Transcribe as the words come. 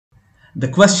The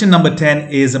question number 10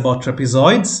 is about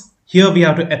trapezoids. Here we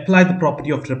have to apply the property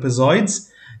of trapezoids,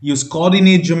 use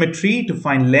coordinate geometry to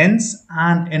find lengths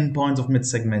and endpoints of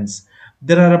midsegments.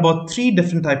 There are about 3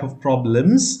 different types of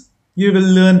problems. You will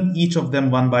learn each of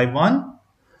them one by one.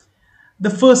 The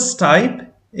first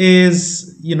type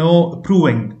is, a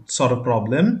proving sort of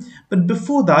problem. But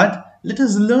before that, let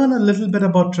us learn a little bit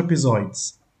about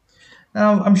trapezoids.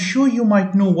 Now, I'm sure you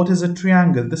might know what is a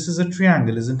triangle. This is a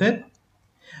triangle, isn't it?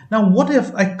 Now, what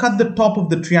if I cut the top of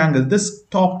the triangle? This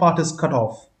top part is cut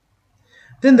off.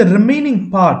 Then the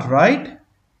remaining part, right?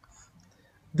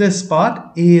 This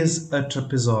part is a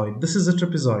trapezoid. This is a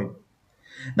trapezoid.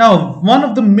 Now, one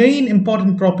of the main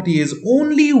important property is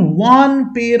only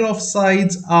one pair of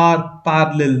sides are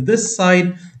parallel. This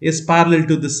side is parallel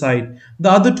to this side.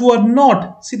 The other two are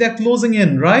not. See, they're closing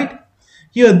in, right?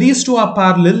 Here, these two are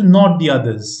parallel, not the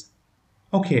others.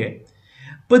 Okay.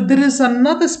 But there is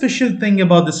another special thing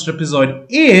about this trapezoid.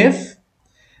 If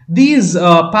these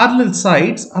parallel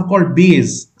sides are called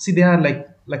bays, see, they are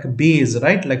like a base,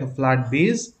 right? Like a flat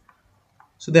base.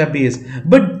 So they are base.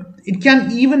 But it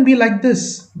can even be like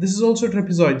this. This is also a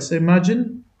trapezoid. So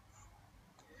imagine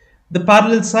the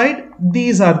parallel side.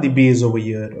 These are the base over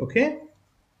here. Okay.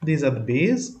 These are the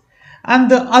base.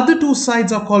 And the other two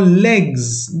sides are called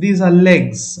legs. These are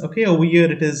legs. Okay. Over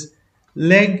here it is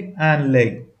leg and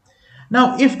leg.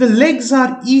 Now, if the legs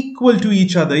are equal to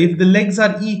each other, if the legs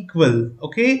are equal,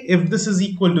 okay, if this is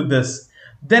equal to this,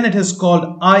 then it is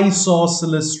called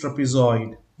isosceles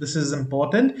trapezoid. This is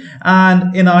important.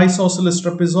 And in isosceles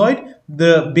trapezoid,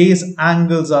 the base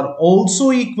angles are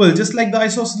also equal, just like the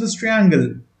isosceles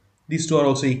triangle. These two are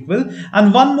also equal.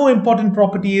 And one more important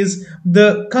property is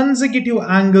the consecutive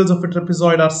angles of a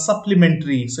trapezoid are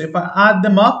supplementary. So if I add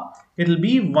them up, it will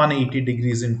be 180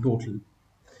 degrees in total.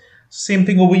 Same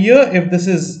thing over here. If this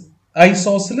is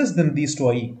isosceles, then these two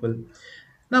are equal.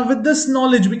 Now, with this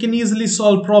knowledge, we can easily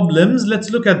solve problems. Let's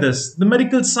look at this. The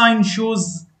numerical sign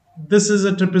shows this is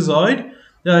a trapezoid.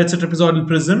 It's a trapezoidal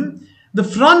prism. The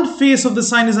front face of the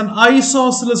sign is an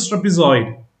isosceles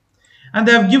trapezoid. And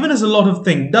they have given us a lot of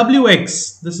things.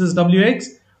 Wx, this is Wx,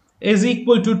 is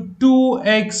equal to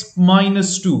 2x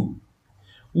minus 2.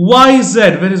 Yz,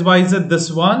 where is Yz?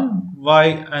 This one, Y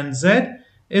and Z,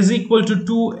 is equal to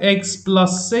 2x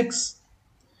plus 6.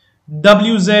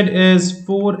 Wz is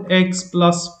 4x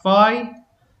plus 5.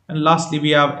 And lastly,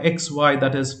 we have xy,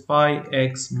 that is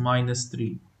 5x minus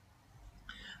 3.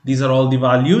 These are all the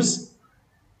values.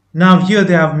 Now here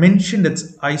they have mentioned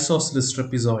it's isosceles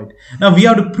trapezoid. Now we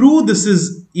have to prove this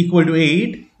is equal to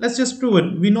 8. Let's just prove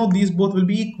it. We know these both will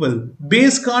be equal.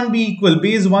 Base can't be equal.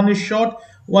 Base one is short,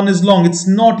 one is long. It's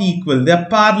not equal. They are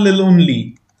parallel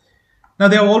only. Now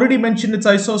they have already mentioned it's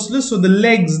isosceles, so the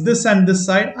legs, this and this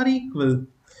side, are equal.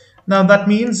 Now that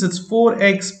means it's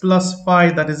 4x plus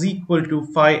 5, that is equal to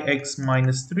 5x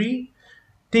minus 3.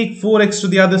 Take 4x to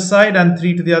the other side and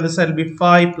 3 to the other side will be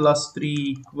 5 plus 3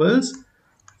 equals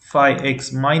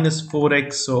 5x minus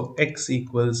 4x, so x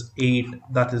equals 8.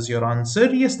 That is your answer.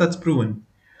 Yes, that's proven.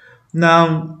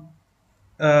 Now,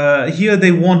 here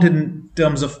they want in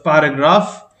terms of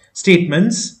paragraph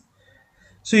statements.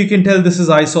 So you can tell this is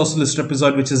isosceles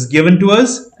trapezoid, which is given to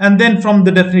us. And then from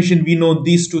the definition, we know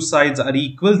these two sides are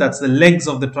equal. That's the legs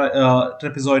of the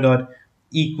trapezoid are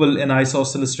equal in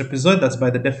isosceles trapezoid. That's by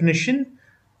the definition.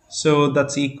 So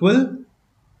that's equal.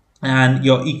 And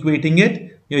you're equating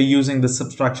it. You're using the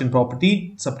subtraction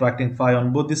property, subtracting 5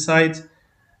 on both the sides.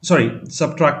 Sorry,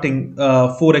 subtracting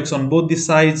 4x on both the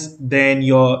sides. Then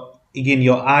you're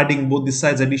adding both the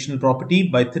sides, additional property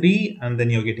by 3, and then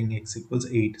you're getting x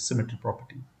equals 8, symmetry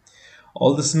property.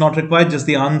 All this is not required, just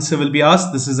the answer will be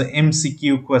asked. This is an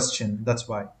MCQ question, that's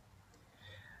why.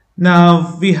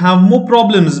 Now we have more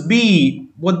problems. B,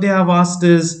 what they have asked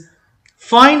is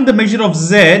find the measure of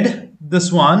Z,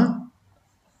 this one.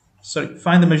 Sorry,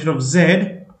 find the measure of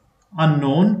Z,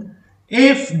 unknown,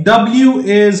 if W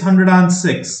is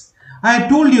 106. I had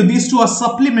told you these two are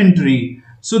supplementary.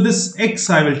 So this x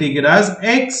I will take it as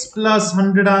x plus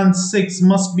 106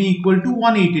 must be equal to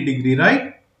 180 degree,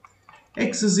 right?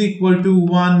 X is equal to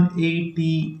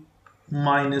 180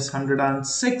 minus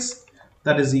 106.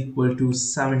 That is equal to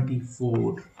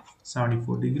 74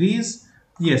 degrees.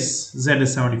 Yes, Z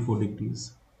is 74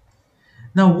 degrees.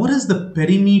 Now what is the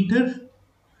perimeter?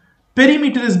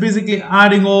 Perimeter is basically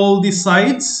adding all the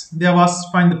sides. They have asked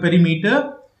to find the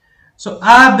perimeter. So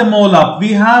add them all up.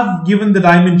 We have given the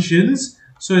dimensions.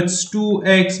 So it's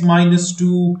 2x minus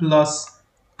 2 plus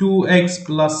 2x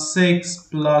plus 6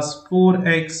 plus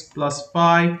 4x plus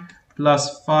 5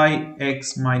 plus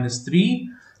 5x minus 3.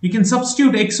 You can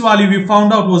substitute x value we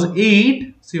found out was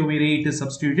 8. See, over here 8 is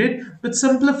substituted. But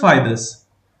simplify this.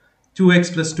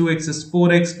 2x plus 2x is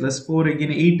 4x plus 4 again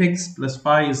 8x plus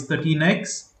 5 is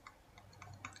 13x.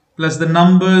 Plus the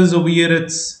numbers over here,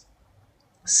 it's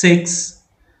 6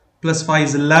 plus 5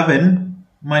 is 11,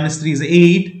 minus 3 is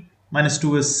 8, minus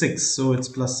 2 is 6, so it's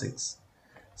plus 6.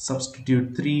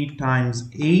 Substitute 3 times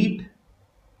 8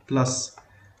 plus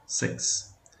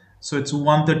 6. So it's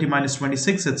 130 minus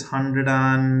 26, it's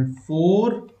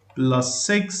 104 plus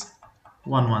 6,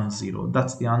 110.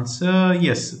 That's the answer.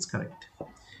 Yes, it's correct.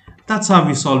 That's how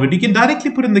we solve it. You can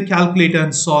directly put in the calculator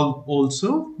and solve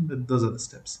also. Those are the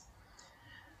steps.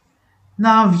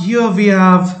 Now here we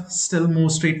have still more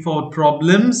straightforward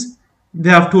problems. They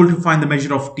have told to find the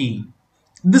measure of t.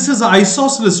 This is an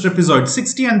isosceles trapezoid.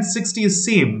 60 and 60 is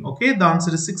same. Okay, the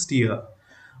answer is 60 here.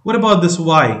 What about this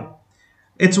y?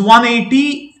 It's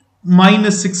 180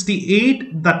 minus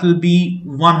 68. That will be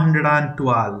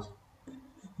 112.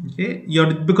 Okay,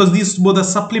 because these both are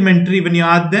supplementary when you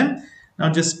add them.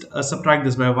 Now just subtract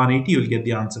this by 180. You'll get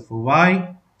the answer for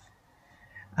y.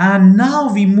 And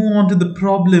now we move on to the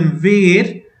problem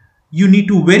where you need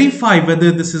to verify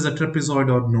whether this is a trapezoid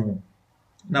or no.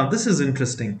 Now this is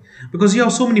interesting because you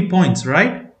have so many points,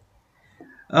 right?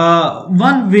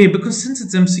 One way, because since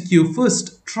it's MCQ,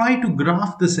 first try to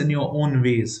graph this in your own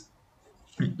ways.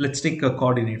 Let's take a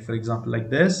coordinate, for example, like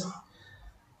this.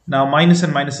 Now minus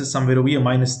and minus is somewhere over here,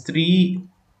 minus 3.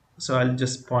 So I'll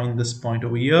just point this point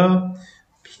over here.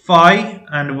 5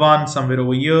 and 1 somewhere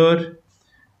over here.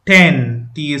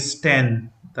 10, t is 10,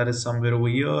 that is somewhere over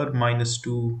here, minus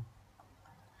 2.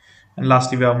 And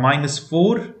lastly we have minus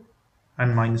 4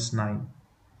 and minus 9.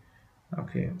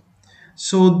 Okay,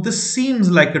 so this seems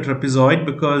like a trapezoid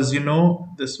because, you know,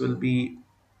 this will be...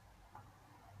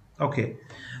 Okay,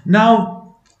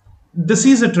 now this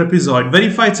is a trapezoid.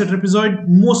 Verify it's a trapezoid.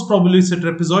 Most probably it's a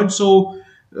trapezoid. So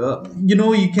you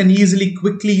know, you can easily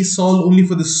quickly solve only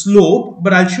for the slope,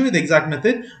 but I'll show you the exact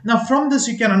method. Now from this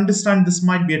you can understand this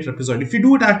might be a trapezoid. If you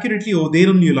do it accurately over there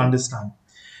only you'll understand,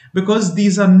 because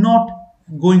these are not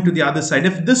going to the other side.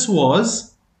 If this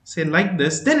was say like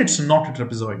this, then it's not a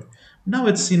trapezoid. Now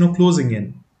it's, you know, closing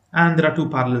in and there are two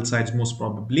parallel sides most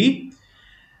probably.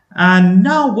 And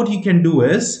now what you can do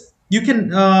is you can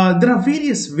there are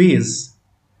various ways.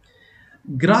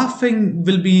 Graphing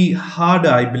will be harder,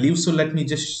 I believe, so let me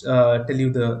just tell you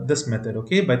this method,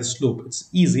 okay, by the slope. It's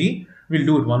easy. We'll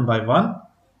do it one by one.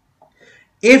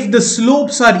 If the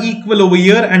slopes are equal over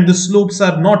here and the slopes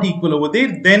are not equal over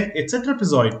there, then it's a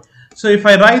trapezoid. So if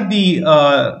I write the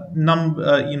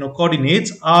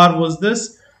coordinates, r was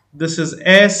this is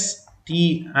s,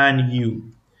 t and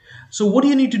u. So what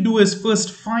you need to do is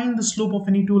first find the slope of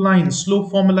any two lines. Slope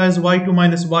formula is y2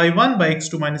 minus y1 by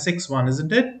x2 minus x1,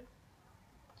 isn't it?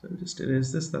 So I'll just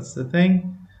erase this, that's the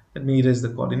thing. Let me erase the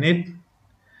coordinate.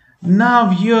 Now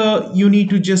here you need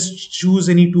to just choose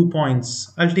any 2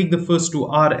 points. I'll take the first two,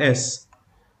 RS.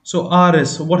 So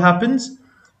RS, so what happens?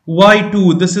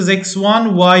 Y2, this is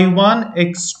x1, y1,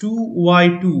 x2,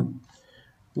 y2.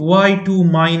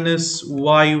 Y2 minus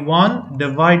y1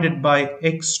 divided by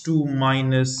x2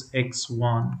 minus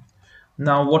x1.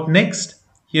 Now what next?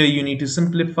 Here you need to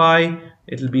simplify.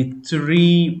 It'll be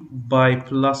 3 by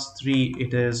plus 3.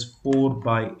 It is 4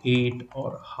 by 8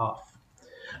 or half.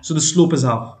 So the slope is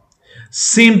half.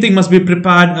 Same thing must be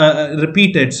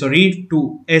repeated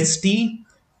to ST,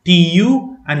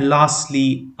 TU, and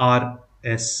lastly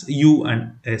RS, U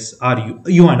and S, RU,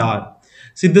 U and R.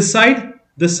 See this side,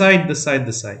 this side, this side,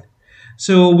 this side.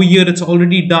 So over here it's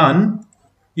already done.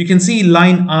 You can see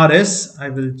line RS. I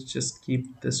will just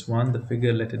keep this one, the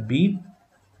figure, let it be.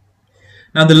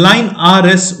 Now the line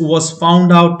RS was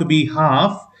found out to be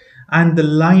half and the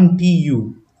line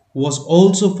TU was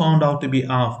also found out to be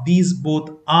half. These both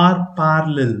are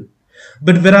parallel.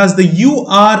 But whereas the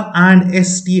UR and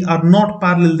ST are not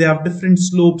parallel, they have different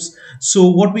slopes. So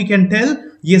what we can tell,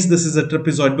 yes, this is a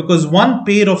trapezoid because one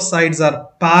pair of sides are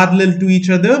parallel to each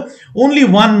other. Only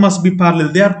one must be parallel.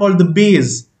 They are called the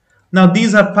base. Now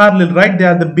these are parallel, right? They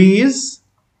are the base.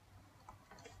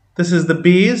 This is the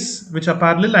base which are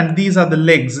parallel and these are the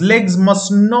legs. Legs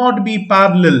must not be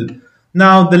parallel.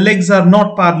 Now the legs are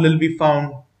not parallel, we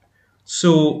found.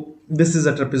 So this is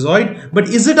a trapezoid. But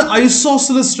is it an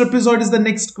isosceles trapezoid is the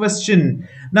next question.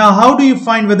 Now how do you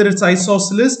find whether it's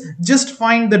isosceles? Just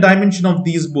find the dimension of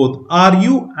these both,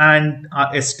 RU and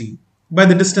ST, by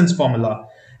the distance formula.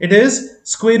 It is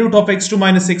square root of x2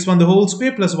 minus x1 the whole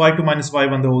square plus y2 minus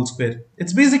y1 the whole square.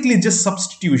 It's basically just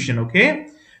substitution, okay?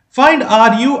 Find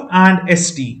RU and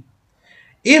ST.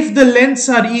 If the lengths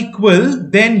are equal,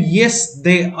 then yes,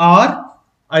 they are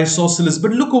isosceles.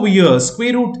 But look over here,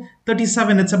 square root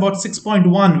 37, it's about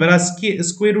 6.1, whereas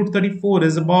square root 34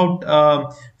 is about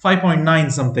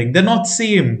 5.9 something. They're not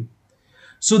same.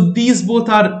 So these both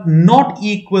are not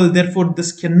equal, therefore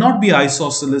this cannot be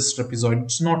isosceles trapezoid.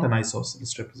 It's not an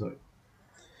isosceles trapezoid.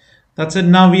 That's it.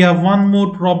 Now we have one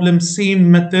more problem,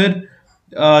 same method.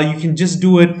 You can just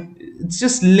do it. It's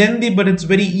just lengthy, but it's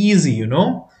very easy, you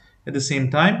know, at the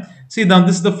same time. See, now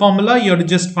this is the formula. You have to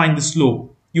just find the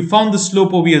slope. You found the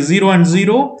slope over here, 0 and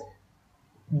 0,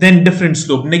 then different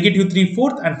slope, negative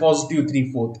 3/4 and positive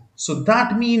 3/4. So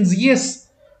that means, yes,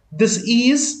 this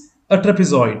is a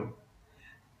trapezoid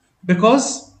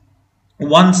because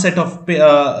one set of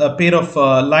a pair of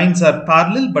lines are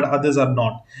parallel but others are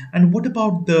not. And what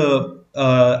about the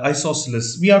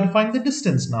isosceles? We have to find the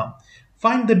distance now.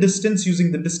 Find the distance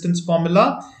using the distance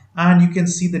formula, and you can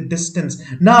see the distance.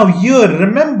 Now here,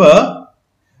 remember,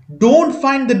 don't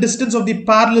find the distance of the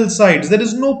parallel sides. There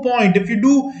is no point. If you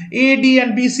do AD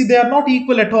and BC, they are not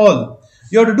equal at all.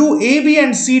 You have to do AB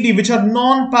and CD, which are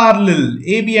non-parallel.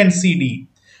 AB and CD.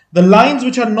 The lines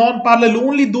which are non-parallel,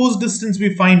 only those distance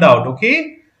we find out,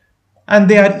 okay? And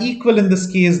they are equal in this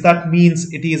case. That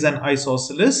means it is an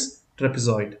isosceles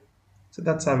trapezoid. So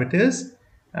that's how it is.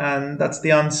 And that's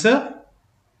the answer.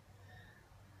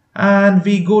 And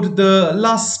we go to the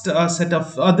last set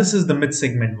of, this is the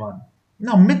mid-segment one.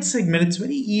 Now mid-segment, it's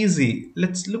very easy.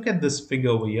 Let's look at this figure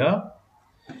over here.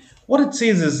 What it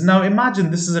says is, now imagine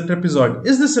this is a trapezoid.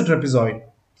 Is this a trapezoid?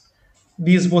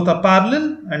 These both are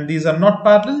parallel and these are not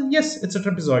parallel. Yes, it's a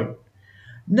trapezoid.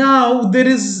 Now there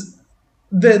is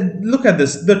look at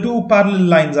this. The two parallel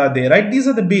lines are there, right? These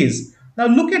are the base. Now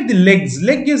look at the legs.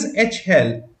 Leg is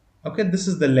HL. Okay, this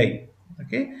is the leg.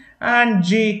 Okay, and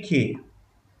JK.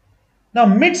 Now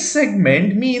mid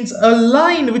segment means a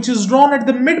line which is drawn at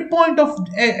the midpoint of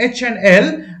H and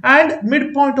L and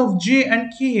midpoint of J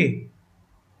and K.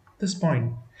 This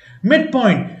point,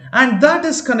 midpoint, and that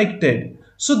is connected.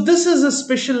 So this is a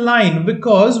special line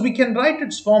because we can write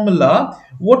its formula.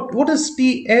 What is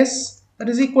TS? That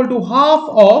is equal to half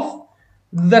of,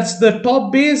 that's the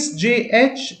top base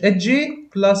HJ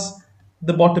plus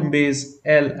the bottom base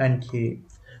L and K.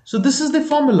 So this is the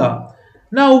formula.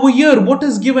 Now over here, what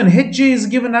is given? HJ is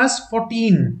given as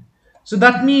 14. So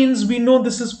that means we know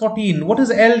this is 14. What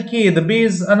is LK? The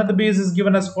base, another base is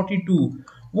given as 42.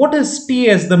 What is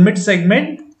TS? The mid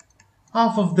segment?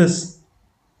 Half of this.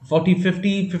 40,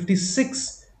 50,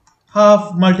 56.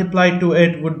 Half multiplied to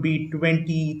it would be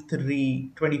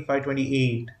 23, 25,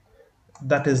 28.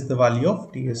 That is the value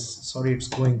of TS. Sorry, it's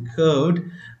going curved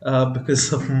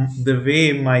because of the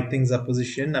way my things are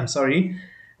positioned. I'm sorry.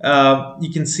 You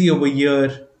can see over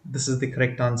here, this is the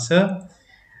correct answer.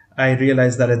 I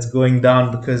realize that it's going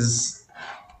down because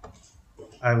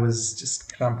I was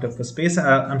just cramped up for space.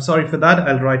 I'm sorry for that.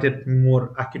 I'll write it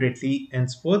more accurately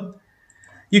henceforth.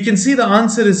 You can see the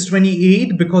answer is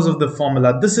 28 because of the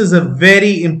formula. This is a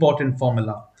very important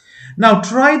formula. Now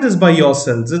try this by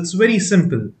yourselves. It's very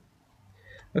simple.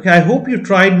 Okay, I hope you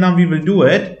tried. Now we will do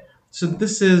it. So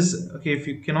this is, okay, if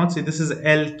you cannot see, this is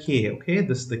LK. Okay,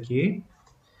 this is the K.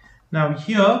 Now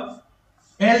here,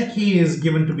 LK is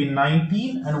given to be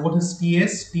 19. And what is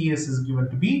TS? TS is given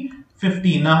to be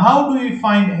 15. Now how do we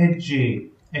find HJ?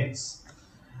 X.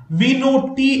 We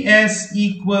know TS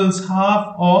equals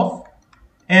half of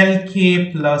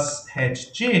LK plus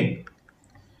HJ.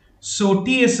 So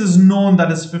TS is known,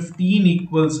 that is 15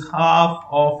 equals half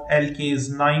of LK is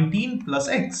 19 plus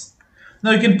X.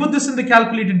 Now you can put this in the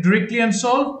calculator directly and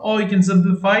solve, or you can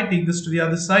simplify, take this to the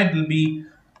other side. It will be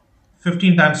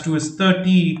 15 times 2 is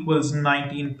 30 equals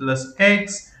 19 plus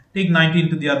X. Take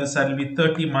 19 to the other side, it will be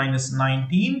 30 minus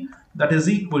 19. That is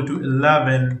equal to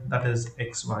 11. That is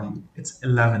X value. It's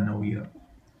 11 over here.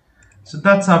 So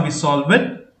that's how we solve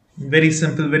it. Very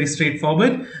simple, very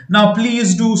straightforward. Now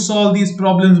please do solve these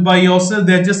problems by yourself.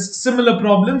 They're just similar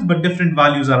problems, but different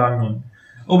values are unknown.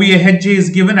 Over here, HJ is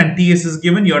given and TS is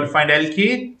given. You have to find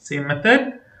LK, same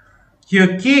method. Here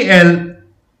KL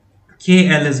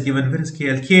is given. Where is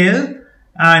KL? KL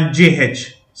and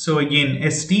JH. So again,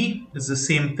 ST is the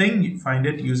same thing. You find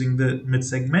it using the mid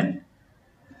segment.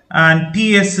 And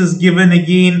TS is given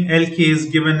again. LK is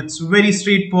given. It's very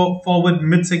straightforward.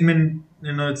 Mid segment,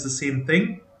 you know, it's the same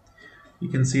thing. You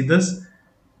can see this.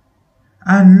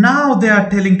 And now they are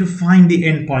telling to find the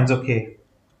endpoints. Okay.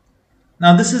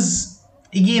 Now this is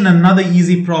again another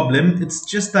easy problem. It's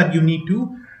just that you need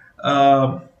to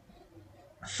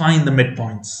find the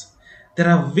midpoints. There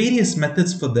are various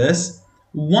methods for this.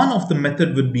 One of the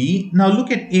method would be, now look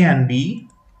at A and B.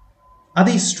 Are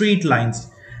they straight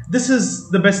lines? This is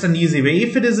the best and easy way.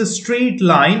 If it is a straight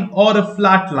line or a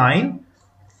flat line,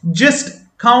 just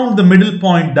count the middle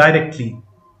point directly.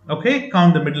 Okay,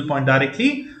 count the middle point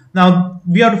directly. Now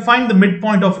we have to find the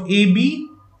midpoint of AB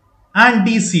and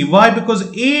DC. Why? Because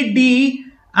AD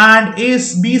and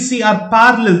BC are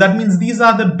parallel. That means these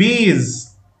are the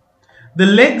base. The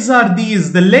legs are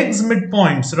these, the legs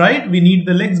midpoints, right? We need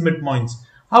the legs midpoints.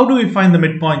 How do we find the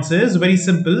midpoints? Is very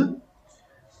simple.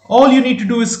 All you need to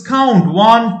do is count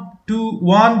 1,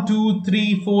 2,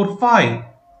 3, 4, 5.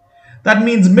 That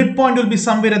means midpoint will be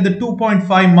somewhere at the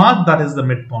 2.5 mark. That is the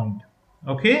midpoint.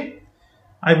 Okay.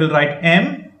 I will write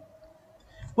M.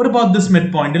 What about this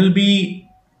midpoint? It will be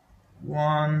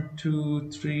 1, 2,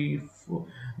 3, 4.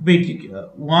 Wait,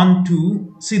 1,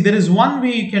 2. See, there is one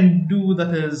way you can do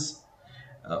that is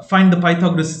find the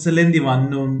Pythagoras. It's a lengthy one.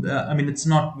 No, I mean, it's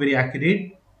not very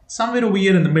accurate. Somewhere over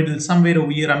here in the middle, somewhere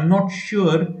over here. I'm not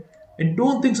sure. I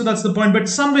don't think so. That's the point, but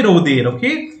somewhere over there.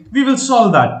 Okay, we will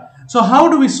solve that. So how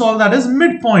do we solve that? Is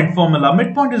midpoint formula.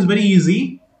 Midpoint is very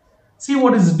easy. See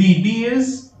what is D. D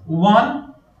is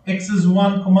 1, X is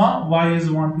 1, comma, Y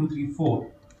is 1, 2, 3,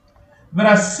 4.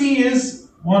 Whereas C is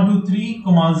 1, 2, 3,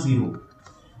 comma, 0.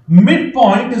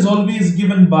 Midpoint is always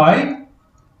given by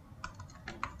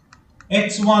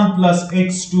x1 plus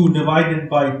x2 divided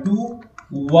by 2,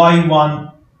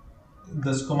 y1,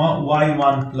 this comma,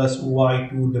 y1 plus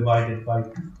y2 divided by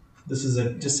 2. This is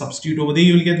it. Just substitute over there,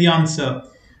 you will get the answer.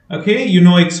 Okay, you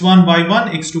know x1,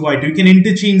 y1, x2, y2. You can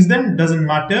interchange them, doesn't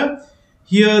matter.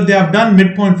 Here they have done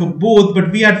midpoint for both,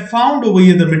 but we had found over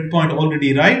here the midpoint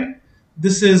already, right?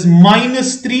 This is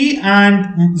minus 3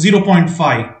 and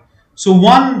 0.5. So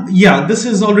this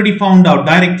is already found out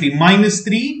directly, minus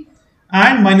 3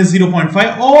 and minus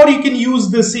 0.5, or you can use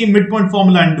the same midpoint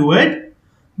formula and do it.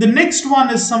 The next one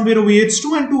is somewhere over here. It's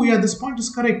 2 and 2. Yeah, this point is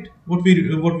correct, what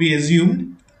we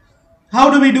assumed. How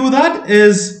do we do that?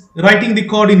 Is writing the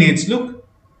coordinates. Look,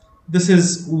 this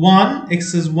is 1,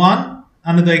 x is 1,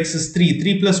 another x is 3.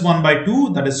 3 plus 1 by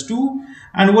 2, that is 2.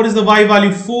 And what is the y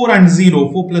value? 4 and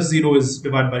 0. 4 plus 0 is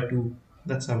divided by 2.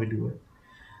 That's how we do it.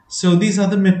 So these are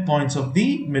the midpoints of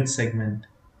the mid segment.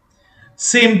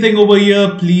 Same thing over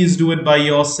here. Please do it by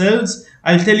yourselves.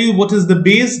 I'll tell you what is the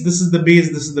base. This is the base.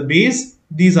 This is the base.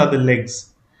 These are the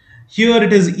legs. Here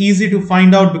it is easy to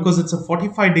find out because it's a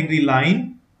 45-degree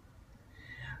line.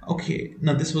 Okay,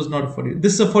 no, this was not a 40.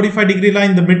 This is a 45-degree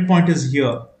line. The midpoint is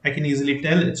here. I can easily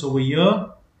tell it's over here.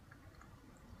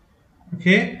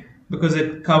 Okay, because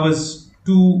it covers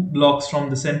 2 blocks from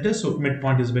the center, so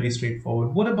midpoint is very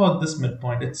straightforward. What about this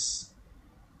midpoint? It's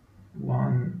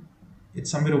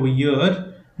somewhere over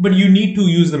here, but you need to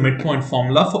use the midpoint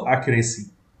formula for accuracy.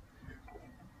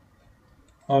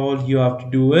 All you have to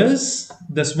do is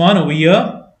this one over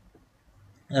here.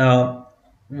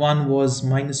 One was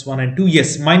minus 1 and 2.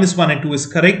 Yes, minus 1 and 2 is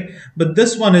correct, but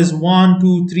this one is 1,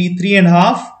 2, 3,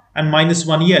 3.5 and minus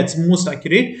 1. Yeah, it's most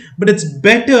accurate, but it's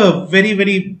better,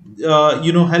 very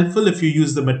helpful if you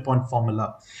use the midpoint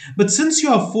formula. But since you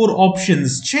have 4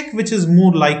 options, check which is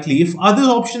more likely. If other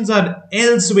options are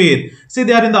elsewhere, say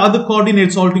they are in the other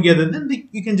coordinates altogether, then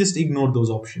you can just ignore those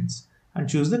options and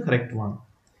choose the correct one.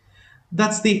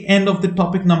 That's the end of the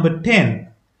topic number 10.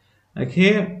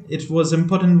 Okay, it was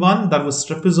important one, that was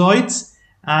trapezoids,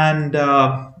 and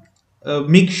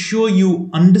make sure you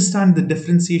understand the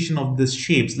differentiation of these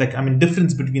shapes,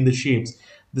 difference between the shapes,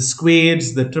 the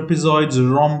squares, the trapezoids,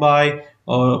 rhombi,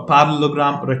 or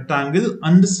parallelogram, rectangle.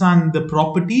 Understand the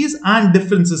properties and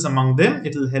differences among them.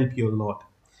 It will help you a lot.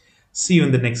 See you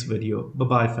in the next video. Bye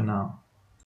bye for now.